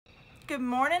Good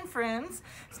morning, friends.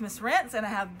 It's Miss Rentz, and I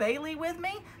have Bailey with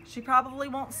me. She probably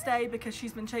won't stay because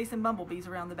she's been chasing bumblebees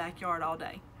around the backyard all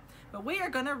day. But we are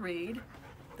going to read,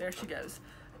 there she goes,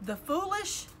 The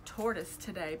Foolish Tortoise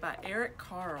today by Eric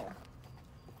Carle.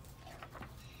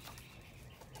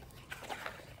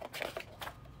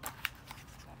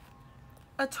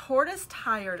 A tortoise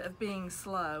tired of being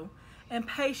slow,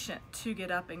 impatient to get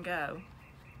up and go,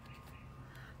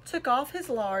 took off his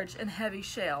large and heavy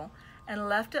shell and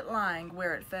left it lying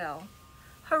where it fell.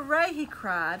 Hooray, he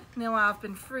cried, now I've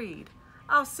been freed.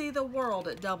 I'll see the world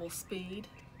at double speed.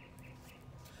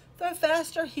 Though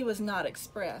faster he was not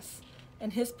express,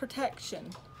 and his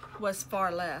protection was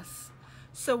far less.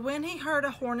 So when he heard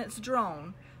a hornet's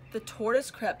drone, the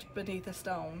tortoise crept beneath a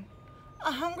stone.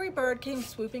 A hungry bird came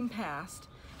swooping past.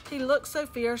 He looked so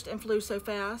fierce and flew so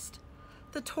fast.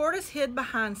 The tortoise hid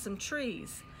behind some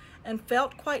trees and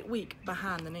felt quite weak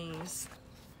behind the knees.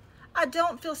 I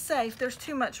don't feel safe, there's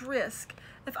too much risk.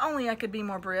 If only I could be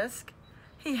more brisk.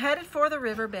 He headed for the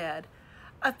river bed.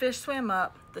 A fish swam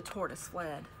up, the tortoise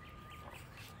fled.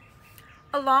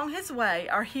 Along his way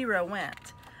our hero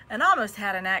went and almost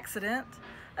had an accident.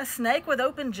 A snake with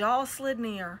open jaws slid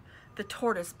near. The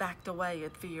tortoise backed away in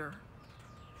fear.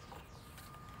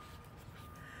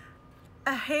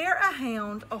 A hare, a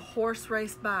hound, a horse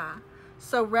raced by.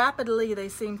 So rapidly they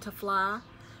seemed to fly.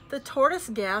 The tortoise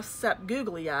gasped up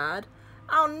googly-eyed.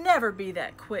 I'll never be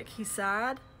that quick, he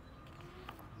sighed.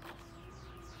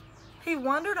 He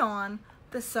wandered on,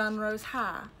 the sun rose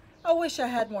high. I wish I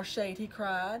had more shade, he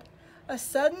cried. A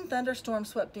sudden thunderstorm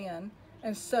swept in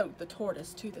and soaked the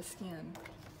tortoise to the skin.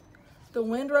 The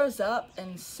wind rose up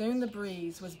and soon the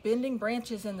breeze was bending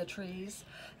branches in the trees.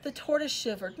 The tortoise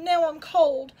shivered. Now I'm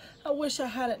cold. I wish I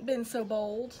hadn't been so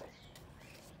bold.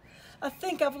 I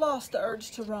think I've lost the urge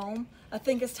to roam. I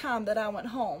think it's time that I went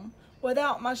home.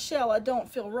 Without my shell, I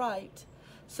don't feel right.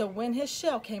 So when his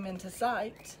shell came into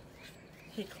sight,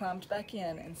 he climbed back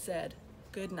in and said,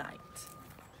 good night.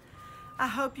 I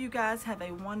hope you guys have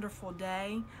a wonderful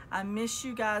day. I miss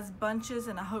you guys bunches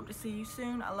and I hope to see you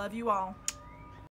soon. I love you all.